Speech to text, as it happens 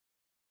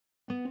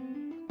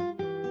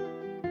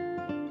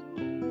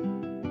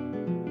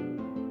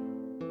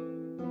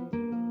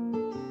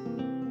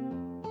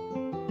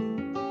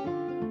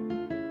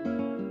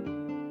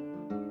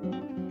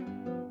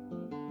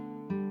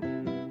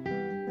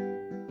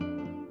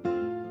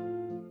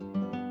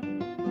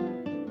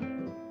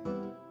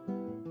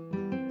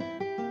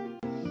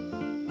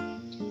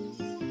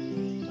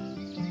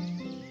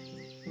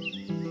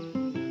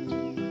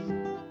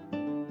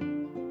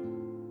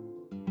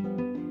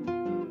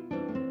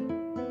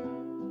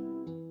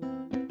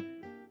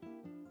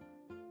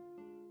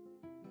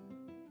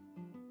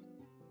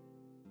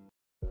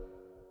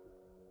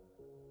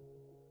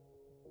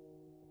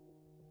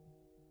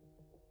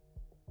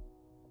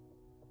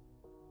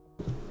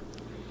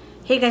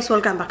Hey guys,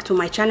 welcome back to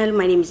my channel.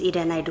 My name is Ida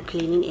and I do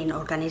cleaning and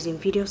organizing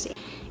videos,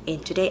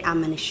 and today I'm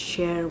going to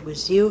share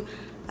with you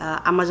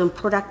Amazon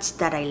products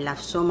that I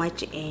love so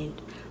much and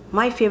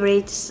my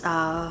favorites,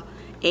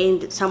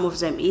 and some of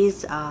them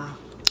is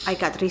I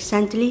got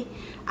recently.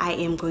 I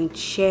am going to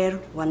share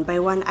one by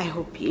one. I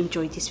hope you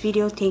enjoy this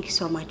video. Thank you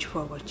so much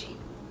for watching.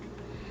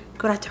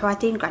 كرات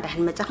حواتين قاعدة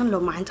حنمتقن لو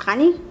ما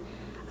عندقاني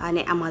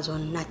أنا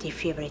أمازون ناتي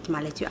فيفريت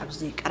مالتيو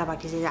أبزيك أربع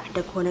كذا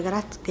عندك هو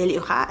نجارات قالي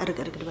أخا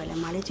أرجع بلا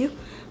مالتيو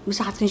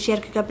مساحة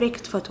نشارك كبريك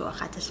تفتو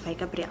أخا تسفي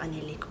كبري أنا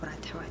لي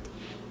كرات حواتي.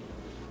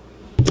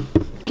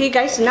 Okay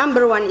guys,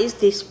 number one is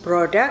this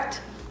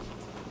product.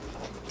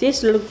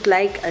 This looks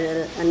like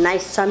a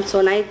nice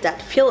Samsonite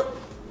that filled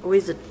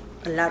with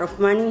a lot of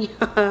money.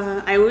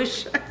 I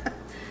wish.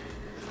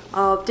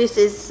 This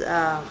is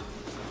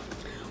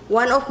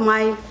one of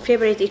my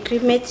favorite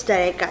equipments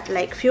that I got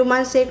like few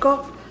months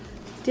ago.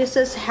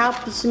 This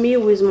helps me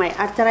with my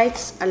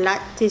arthritis a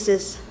lot. This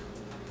is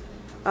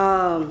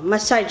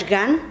massage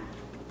gun.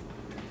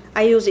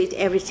 I use it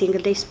every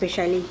single day,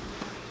 especially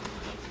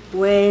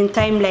when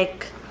time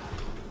like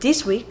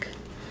this week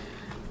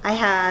I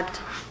had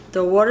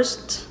the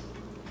worst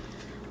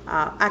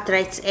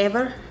arthritis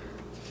ever.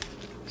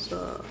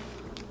 So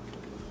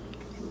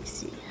let me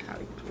see how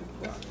it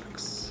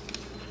works.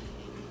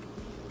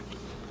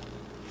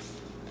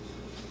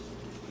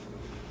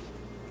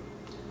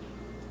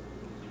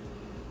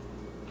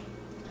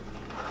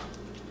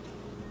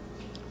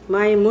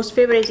 My most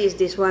favorite is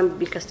this one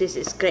because this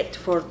is great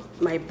for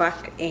my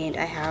back, and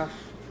I have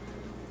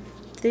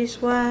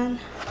this one,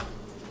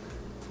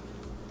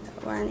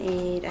 that one,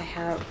 and I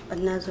have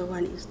another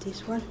one is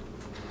this one.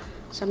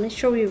 So I'm going to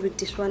show you with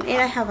this one,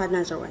 and I have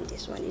another one.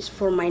 This one is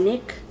for my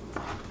neck.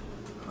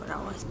 Oh, that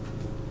was.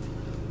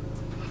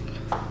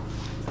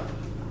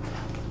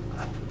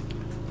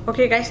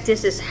 Okay guys,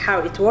 this is how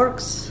it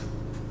works.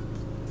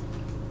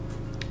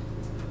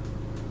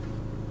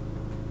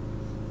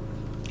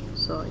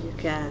 So you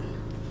can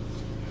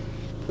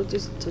put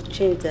this to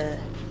change the,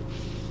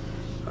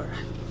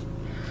 alright,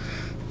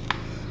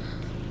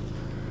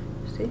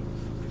 see?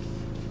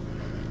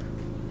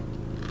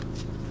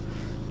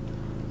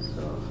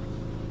 So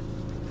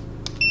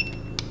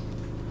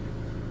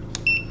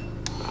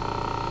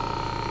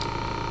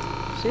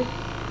see?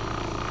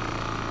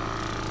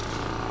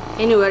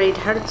 Anywhere it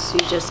hurts, you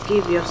just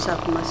give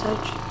yourself a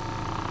massage.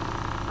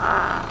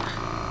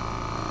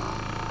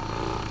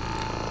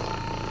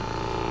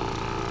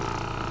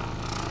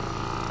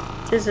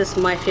 This is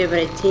my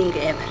favorite thing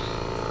ever.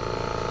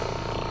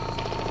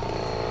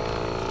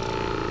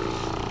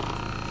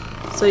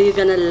 So you're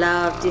gonna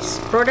love this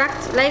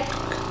product. Like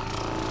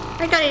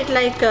I got it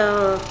like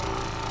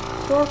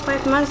 4 or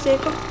 5 months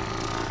ago.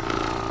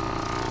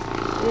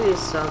 It is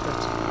so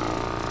good.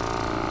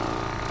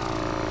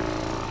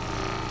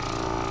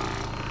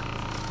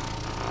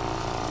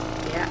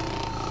 Yeah,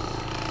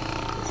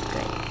 it's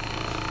great.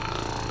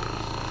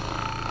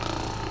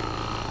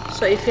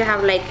 So if you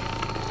have like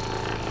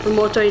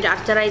rheumatoid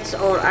arthritis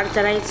or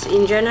arthritis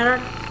in general,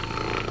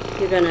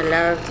 you're gonna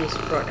love this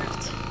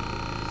product.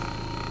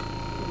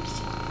 Let me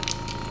see.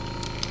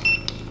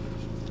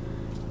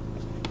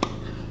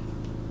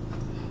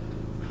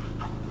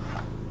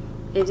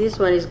 And this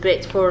one is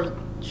great for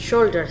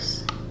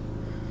shoulders.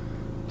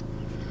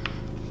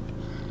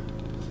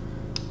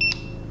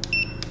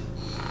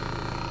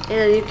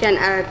 And you can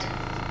add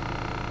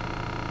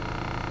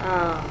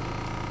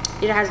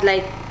it has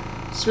like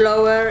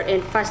slower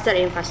and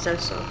faster,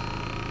 so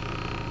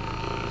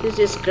this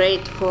is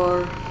great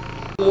for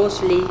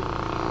mostly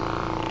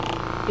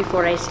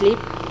before I sleep,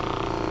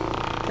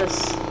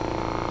 because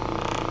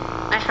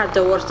I had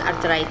the worst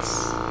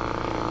arthritis.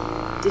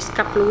 This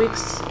couple of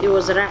weeks it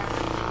was rough.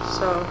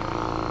 So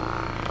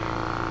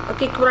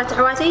okay, كبرات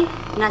حواتي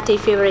ناتي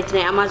favorite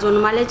ناي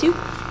أمازون مالتيو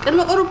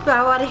كنا قرب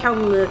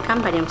عواريحهم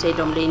كامبانيهم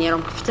سيدهم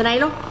لينيرهم كفتنا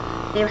له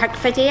ناي بحق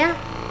فتيا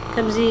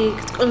كمزي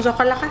كتقنزو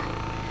خلقة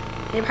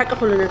ناي بحق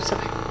كله نفسه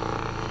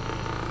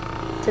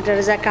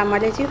تدرزا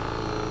كامالتيو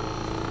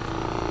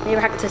ناي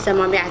بحق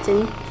تسمى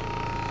بيعتني.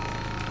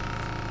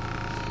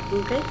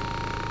 Okay,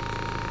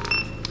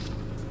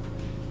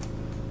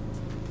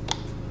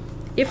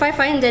 if I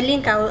find the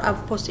link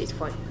I'll post it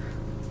for you.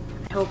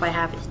 I hope I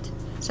have it.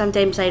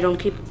 Sometimes I don't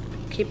keep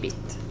it.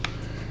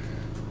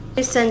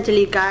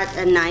 Recently got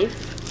a knife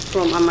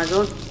from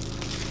Amazon.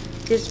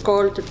 It's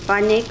called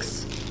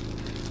Panex.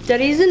 The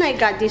reason I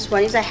got this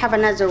one is I have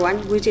another one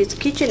which is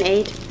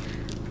KitchenAid,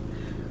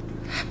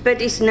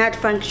 but it's not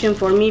function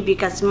for me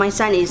because my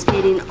son is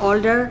getting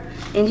older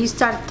and he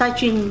starts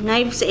touching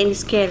knives and it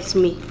scares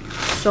me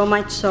so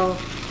much. So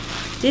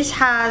this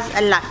has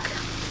a lock,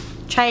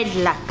 child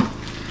lock.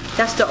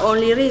 That's the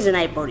only reason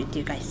I bought it,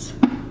 you guys.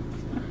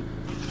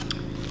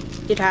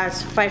 It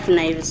has 5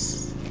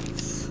 knives,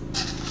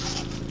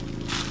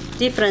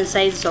 different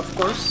sizes of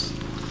course.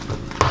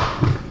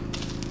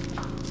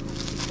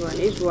 This one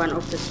is one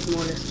of the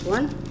smallest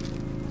one.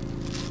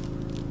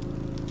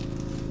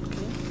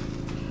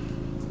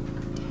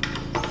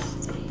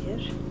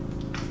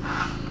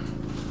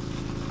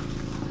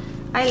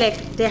 I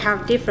like they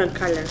have different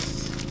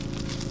colors.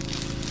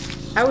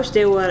 I wish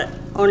they were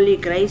only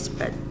grays,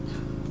 but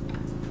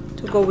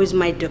to go with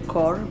my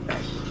decor. But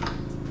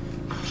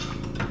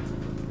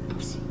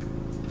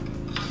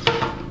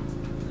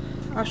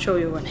I'll show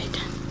you when I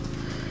done.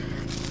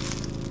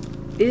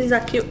 This is a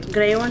cute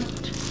gray one.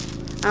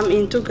 I'm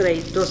into gray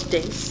those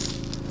days.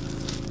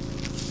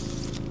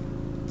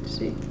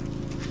 See?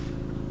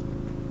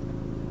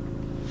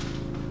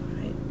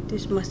 Right,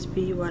 this must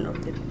be one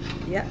of them.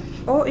 Yeah.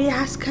 Oh, it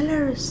has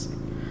colors.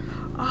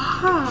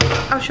 Aha!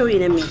 I'll show you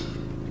in a minute.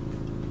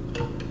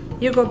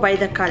 You go by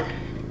the color.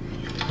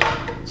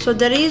 So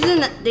the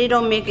reason they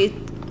don't make it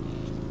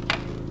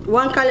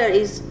one color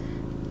is,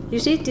 you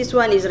see, this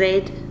one is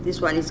red,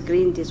 this one is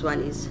green, this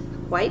one is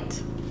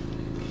white,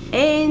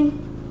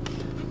 and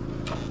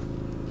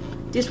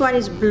this one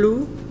is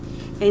blue,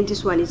 and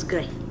this one is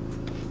gray.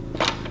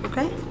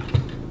 Okay,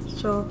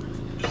 so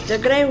the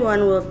gray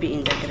one will be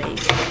in the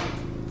grays.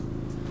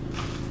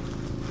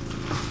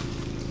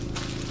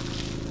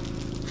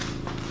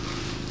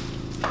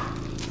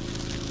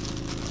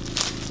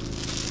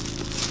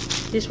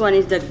 This one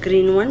is the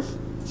green one,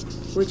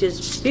 which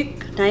is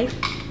big knife.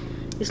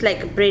 It's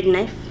like a bread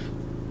knife.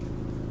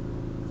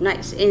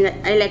 Nice, and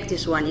I like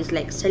this one. It's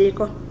like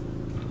silicone.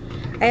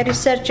 I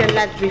research a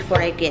lot before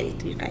I get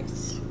it, you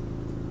guys.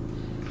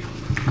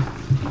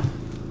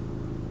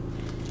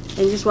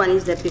 And this one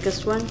is the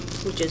biggest one,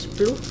 which is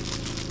blue.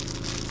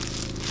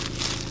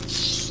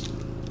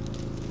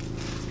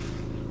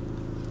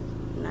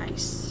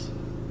 Nice.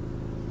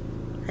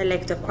 I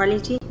like the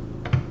quality.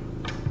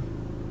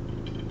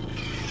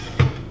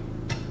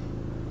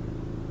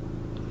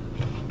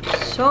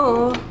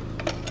 So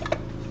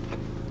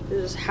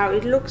this is how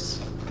it looks.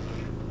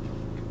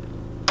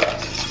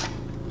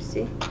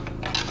 See?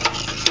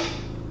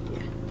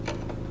 Yeah.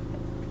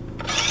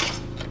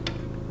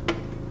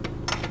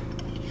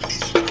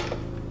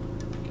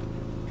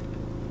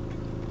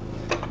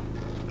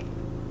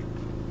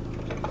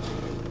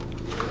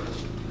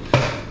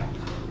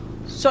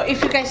 So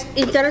if you guys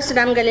interested,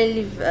 I'm gonna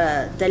leave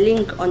the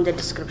link on the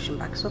description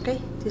box. Okay,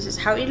 this is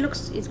how it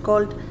looks. It's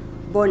called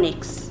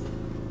Bonix.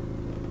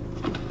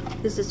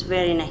 This is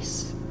very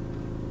nice.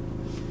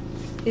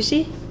 You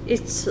see,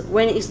 it's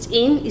when it's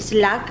in, it's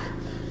locked.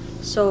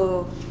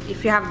 So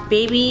if you have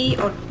baby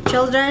or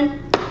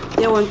children,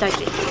 they won't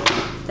touch it.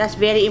 That's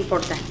very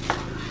important.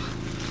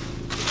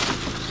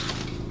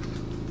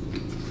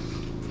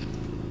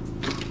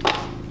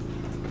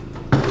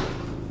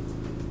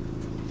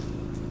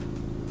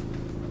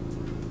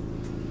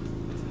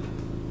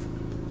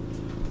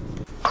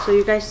 So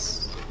you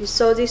guys, you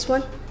saw this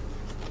one?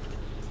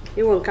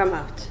 It won't come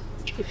out.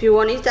 If you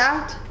want it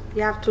out,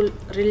 you have to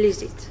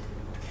release it.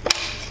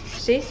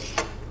 See?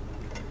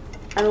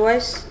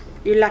 Otherwise,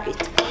 you lock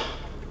it.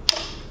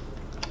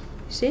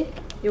 See?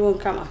 It won't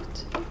come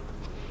out.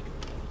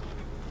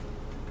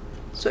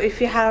 So if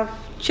you have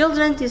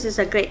children, this is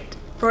a great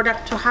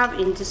product to have.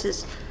 And this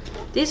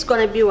is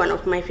gonna be one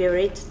of my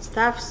favorite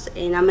stuffs.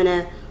 And I'm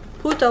gonna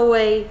put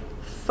away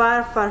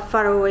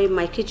far away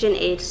my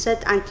KitchenAid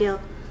set until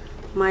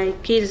my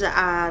kids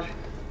are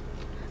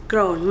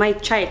grown. My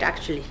child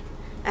actually.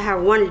 I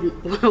have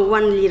one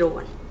little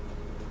one.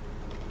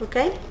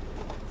 Okay?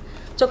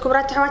 So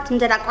كبرات حوات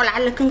ندرا قلع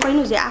لكن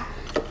كوينو زيا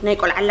ناي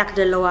قلع لك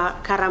دلوا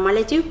كارا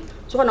مالتي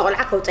زغنا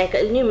قلع كوصاي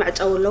كلني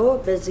معصو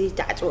لو بزي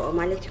تعصو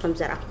مالتي كم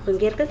زرا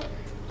كنغير كن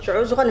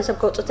شعو زغنا سب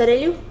كوصو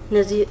تريليو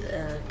نزي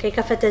كي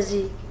كفته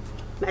زي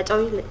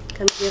معصو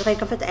كم زي كي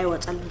كفته اي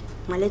وصل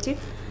مالتي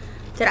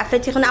ترى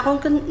فتي خنا اكون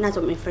كن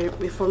ناتم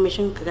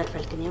انفورميشن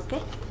كغفلتني.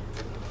 Okay,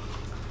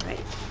 right.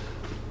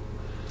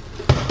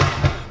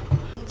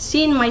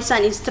 Seeing my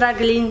son is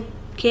struggling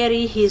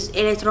carry his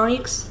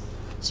electronics,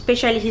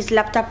 especially his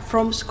laptop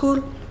from school,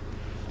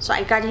 so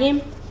I got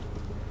him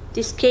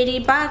this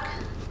KD bag.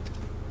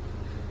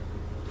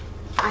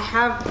 I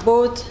have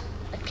bought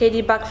a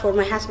KD bag for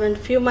my husband a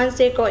few months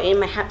ago, and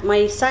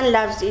my son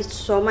loves it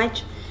so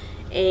much.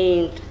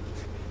 And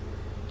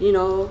you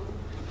know,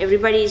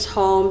 everybody is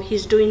home,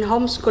 he's doing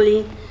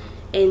homeschooling,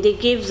 and they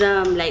give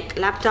them like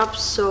laptops,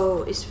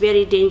 so it's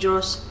very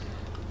dangerous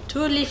to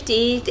lift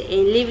it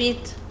and leave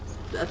it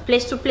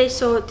place to place.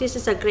 So this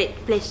is a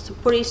great place to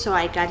put it, so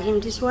I got him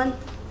this one.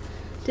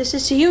 This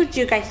is huge,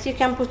 you guys. You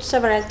can put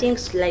several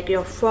things like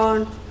your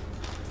phone.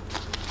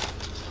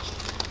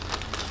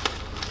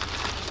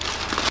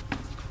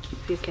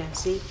 If you can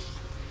see,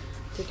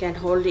 they can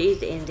hold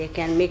it and they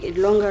can make it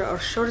longer or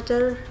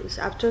shorter. It's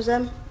up to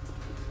them.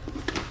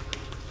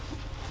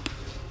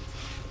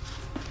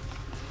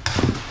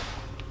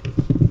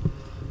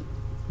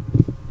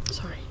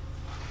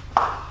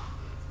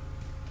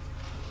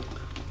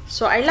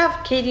 So I love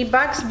KD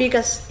bags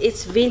because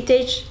it's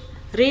vintage,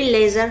 real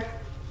leather,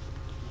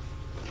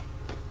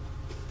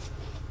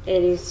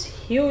 and it's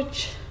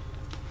huge.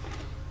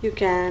 You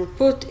can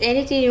put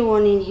anything you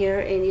want in here,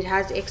 and it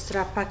has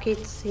extra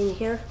pockets in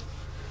here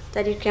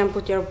that you can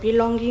put your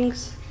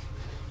belongings,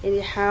 and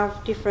you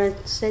have different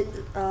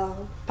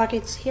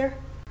pockets here,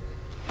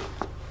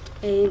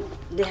 and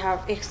they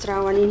have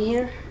extra one in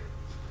here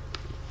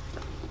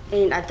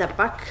and at the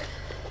back,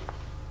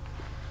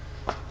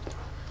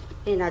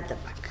 and at the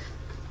back.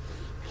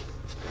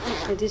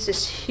 And this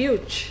is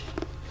huge.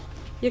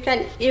 You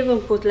can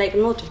even put like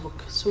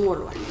notebook, small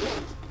one.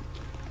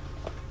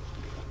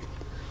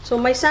 So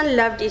my son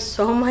loved it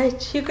so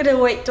much, he couldn't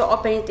wait to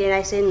open it, and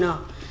I said no,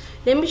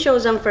 let me show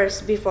them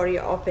first before you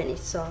open it.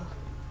 So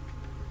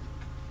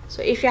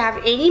if you have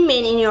any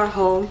men in your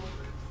home,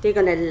 they're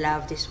gonna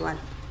love this one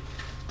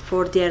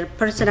for their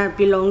personal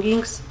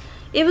belongings.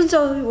 Even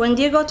so, when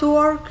they go to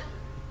work,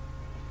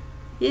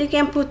 you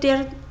can put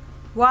their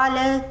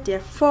wallet, their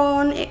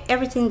phone,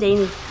 everything they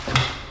need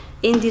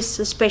in this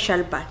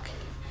special bag.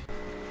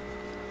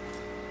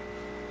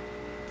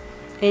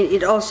 And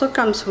it also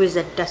comes with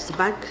a dust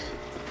bag,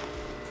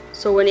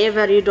 so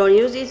whenever you don't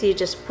use it, you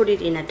just put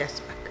it in a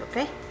dust bag,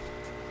 okay?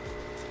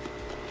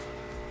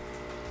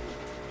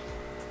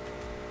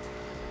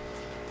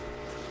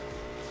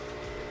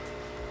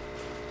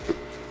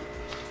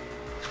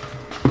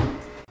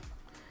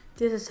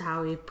 This is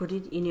how you put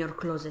it in your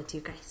closet,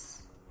 you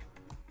guys.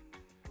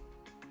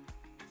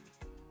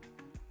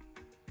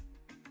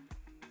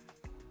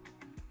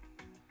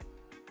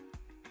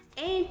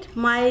 And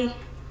my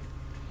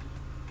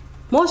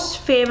most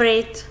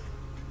favorite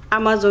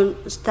Amazon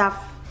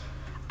stuff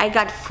I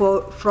got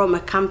from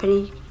a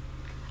company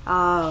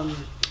a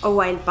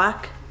while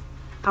back.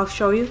 I'll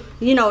show you.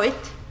 You know it.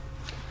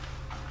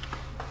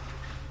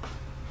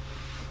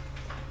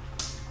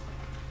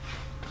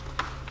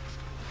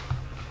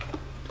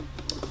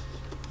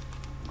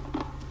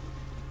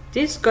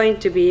 This is going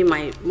to be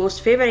my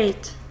most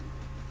favorite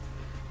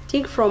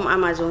thing from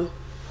Amazon.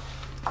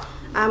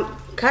 I'm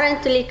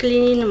currently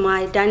cleaning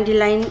my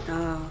dandelion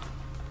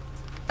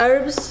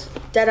herbs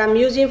that I'm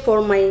using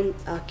for my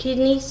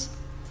kidneys.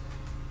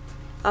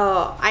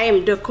 I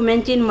am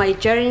documenting my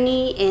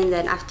journey, and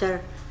then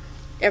after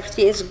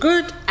everything is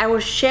good, I will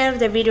share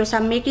the videos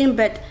I'm making.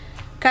 But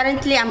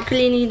currently I'm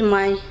cleaning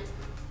my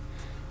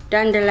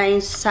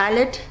dandelion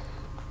salad.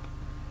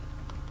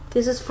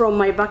 This is from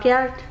my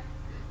backyard,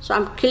 so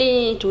I'm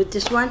cleaning it with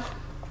this one.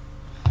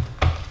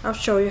 I'll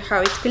show you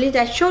how it's cleaned.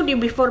 I showed you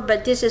before,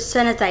 but this is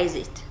sanitize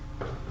it.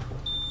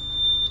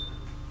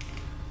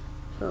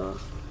 So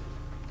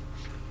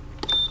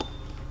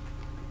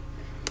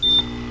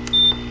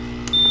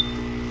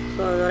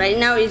right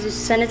now it is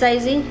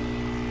sanitizing.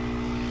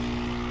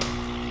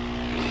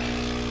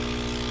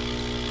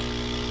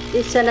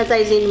 It's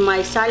sanitizing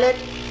my salad.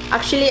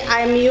 Actually,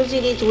 I'm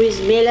using it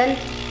with melon.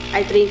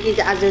 I drink it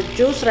as a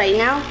juice right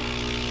now,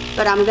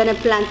 but I'm gonna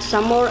plant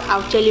some more.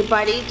 I'll tell you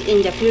about it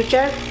in the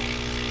future.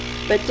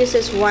 But this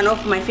is one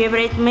of my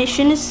favorite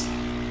machines.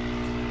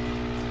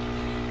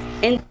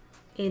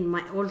 And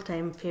my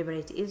all-time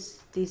favorite is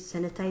this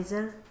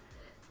sanitizer.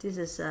 This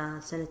is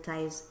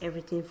sanitize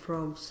everything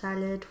from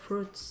salad,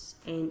 fruits,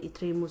 and it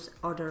removes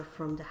odor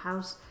from the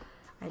house.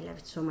 I love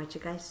it so much,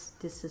 guys.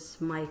 This is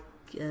my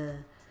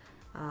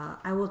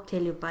I will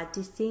tell you about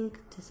this thing.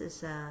 This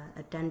is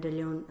a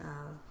dandelion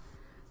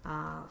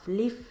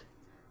leaf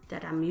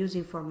that I'm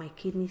using for my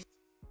kidneys,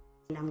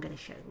 and I'm gonna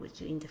share it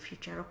with you in the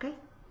future, okay?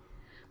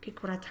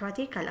 كبرات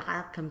حواتي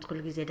كالقا كم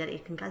تقول جزء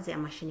دريكن كذا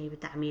ماشيني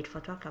بتعمير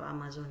فتوى كب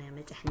أمازون يا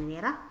متحن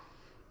نيرة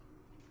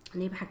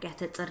ني بحكي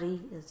هتتصري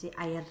زي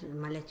عير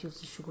مالتيو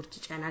زي شجور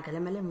تجانا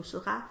قال ماله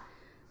موسيقى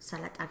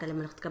سالت أقل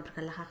ملخت كبر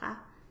كلا خا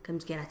كم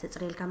تجرا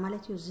تتصري لك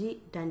مالتيو زي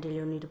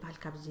داندليون يدو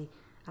بحال زي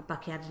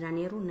أباك ياردنا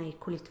نيرو ناي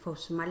كليت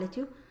فوس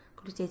مالتيو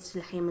كليت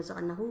يتصلحي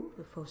مزقناه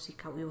فوسي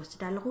كاو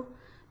يوسد عليه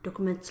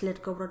دوكمنت سلت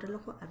كبر دلله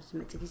أبز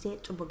ما تجزء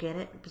تبغى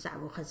جرا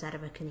بزعبو خزار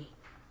بكني.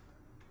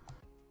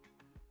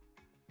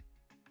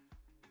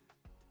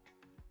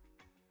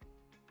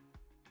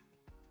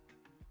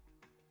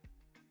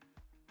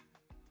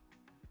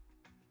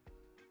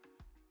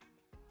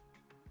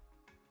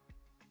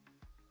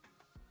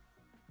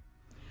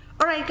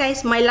 Alright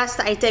guys, my last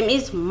item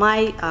is my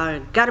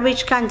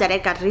garbage can that I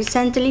got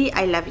recently.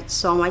 I love it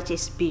so much.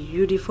 It's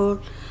beautiful.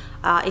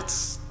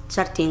 It's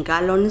 13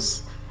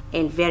 gallons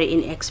and very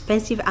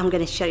inexpensive. I'm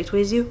gonna share it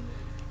with you,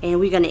 and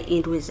we're gonna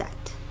end with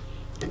that.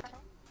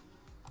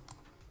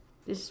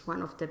 This is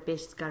one of the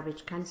best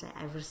garbage cans I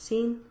ever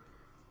seen.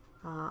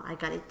 I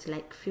got it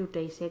like few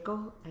days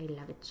ago. I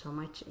love it so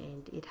much,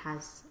 and it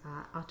has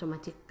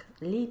automatic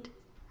lid.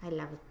 I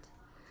love it.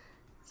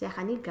 زي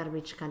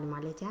garbage can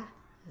مالتها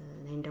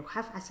عندك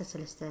حف أساس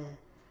لست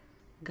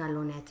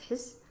قالونات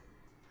حس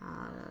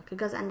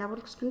كجاز عندها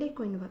بركس كندي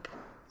كوينو بقى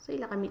زي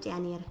لقميت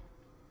يعني يره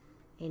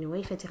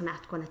anyway فتقنا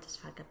تكون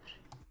تسفى قبر.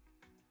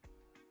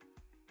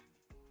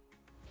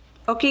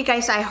 Okay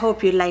guys, I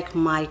hope you like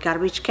my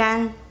garbage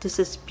can. This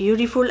is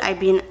beautiful. I've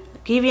been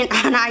giving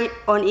an eye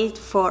on it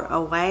for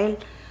a while,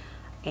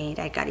 and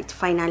I got it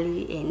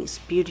finally, and it's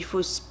beautiful.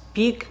 It's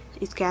big.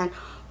 It can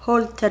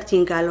hold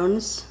 13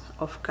 gallons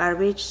of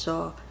garbage.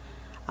 So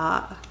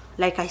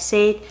like I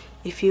said,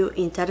 if you're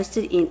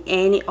interested in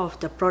any of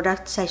the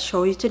products I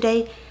show you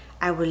today,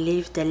 I will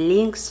leave the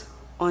links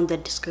on the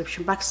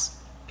description box.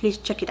 Please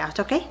check it out,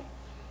 okay?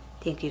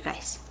 Thank you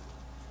guys.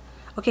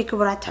 اوكي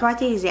كبرات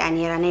حواتي زي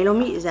انيرا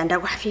نيلومي اذا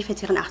نداغو حفيفه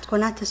تيغن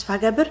اختكونا تسفا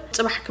قبر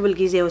صباح قبل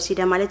غيزه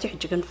وسيده مالتي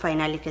حجكن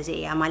فاينالي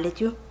كزي يا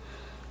مالتيو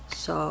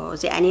سو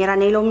زي انيرا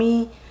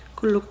نيلومي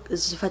كله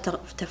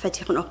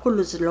تفتيخن او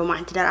كله زلو ما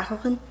انت دار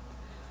اخوخن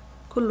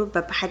كله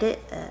ببحده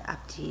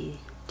ابتي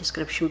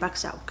description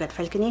box او قد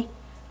فلكني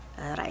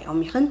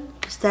رايهم يخن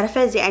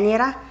استرفه زي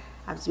انيرا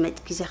ابز مت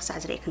كيزي خص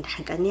عزريك انت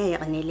حنقني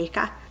يغني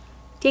ليكا.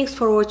 Thanks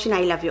for watching.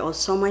 I love you all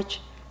so much.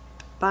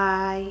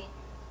 Bye.